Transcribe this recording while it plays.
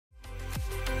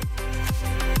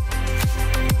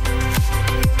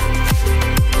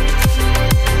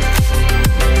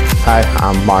Hi,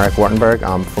 I'm Marek Wartenberg.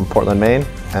 I'm from Portland, Maine,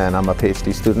 and I'm a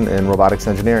PhD student in robotics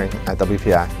engineering at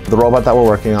WPI. The robot that we're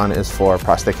working on is for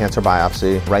prostate cancer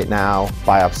biopsy. Right now,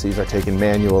 biopsies are taken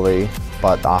manually,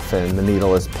 but often the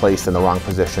needle is placed in the wrong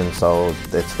position, so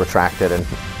it's retracted and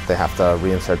they have to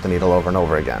reinsert the needle over and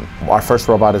over again. Our first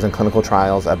robot is in clinical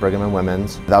trials at Brigham and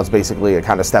Women's. That was basically a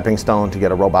kind of stepping stone to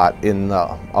get a robot in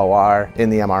the OR, in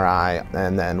the MRI,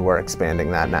 and then we're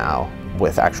expanding that now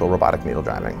with actual robotic needle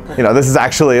driving. You know, this is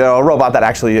actually a robot that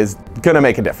actually is going to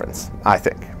make a difference, I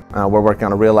think. We're working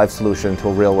on a real-life solution to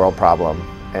a real-world problem,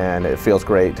 and it feels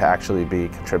great to actually be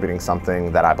contributing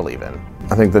something that I believe in.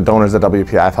 I think the donors at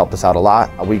WPI have helped us out a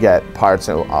lot. We get parts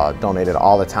donated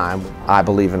all the time. I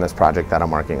believe in this project that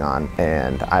I'm working on,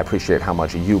 and I appreciate how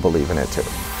much you believe in it too.